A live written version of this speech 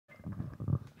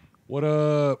What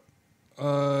up?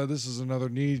 This is another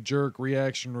knee-jerk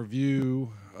reaction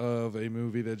review of a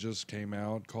movie that just came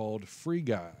out called Free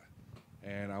Guy,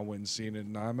 and I went and seen it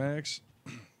in IMAX.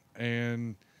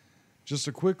 And just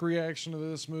a quick reaction to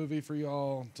this movie for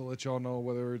y'all to let y'all know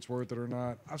whether it's worth it or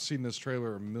not. I've seen this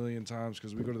trailer a million times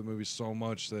because we go to the movies so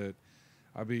much that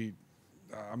I be,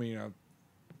 I mean,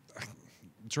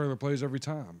 the trailer plays every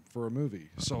time for a movie.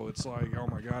 So it's like, oh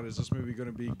my god, is this movie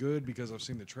going to be good because I've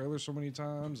seen the trailer so many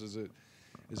times? Is it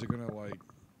going to like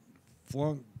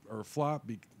flunk or flop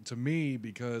to me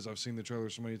because I've seen the trailer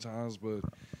so many times? But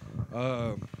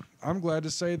I'm glad to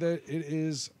say that it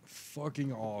is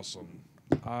fucking awesome.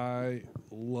 I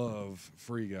love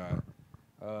Free Guy.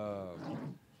 Uh,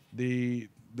 the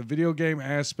video game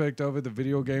aspect of it, the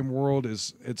video game world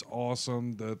it's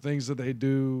awesome. The things that they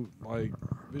do, like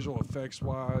visual effects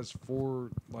wise, for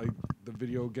like the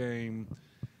video game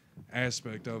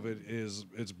aspect of it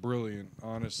it's brilliant.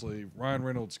 Honestly, Ryan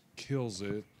Reynolds kills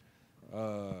it.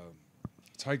 Uh,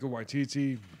 Taika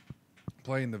Waititi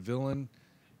playing the villain.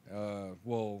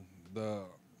 Well, the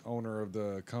owner of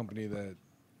the company that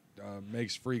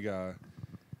makes Free Guy,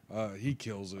 he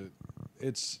kills it.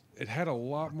 It had a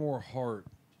lot more heart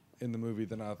in the movie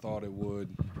than I thought it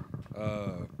would.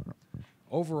 Uh,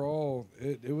 Overall,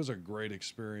 it was a great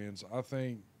experience. I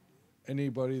think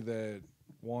anybody that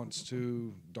wants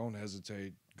to, don't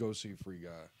hesitate. Go see Free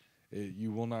Guy.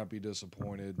 You will not be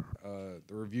disappointed.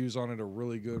 The reviews on it are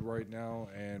really good right now,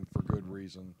 and for good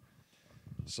reason.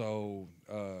 So,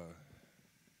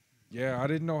 yeah, I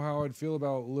didn't know how I'd feel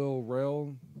about Lil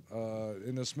Rel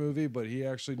in this movie, but he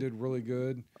actually did really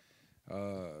good.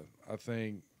 I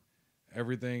think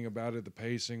everything about it, the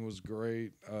pacing was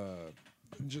great.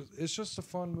 It's just a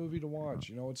fun movie to watch.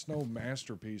 You know, it's no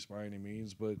masterpiece by any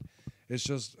means, but it's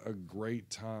just a great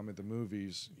time at the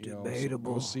movies. You know, so go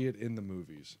Debatable. see it in the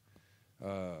movies.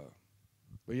 Uh,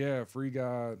 but yeah, Free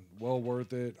Guy, well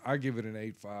worth it. I give it an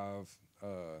 8.5.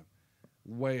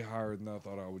 Way higher than I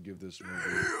thought I would give this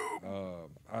movie.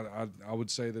 I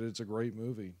would say that it's a great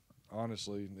movie.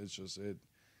 Honestly, it's just it.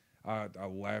 I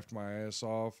laughed my ass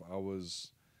off. I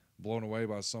was blown away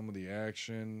by some of the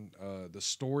action. The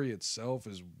story itself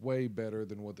is way better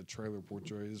than what the trailer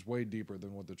portrays. Is way deeper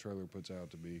than what the trailer puts out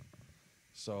to be.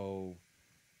 So,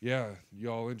 yeah,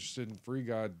 y'all interested in Free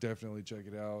Guy, definitely check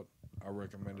it out. I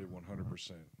recommend it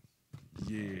 100%.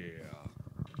 Yeah.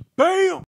 Bam!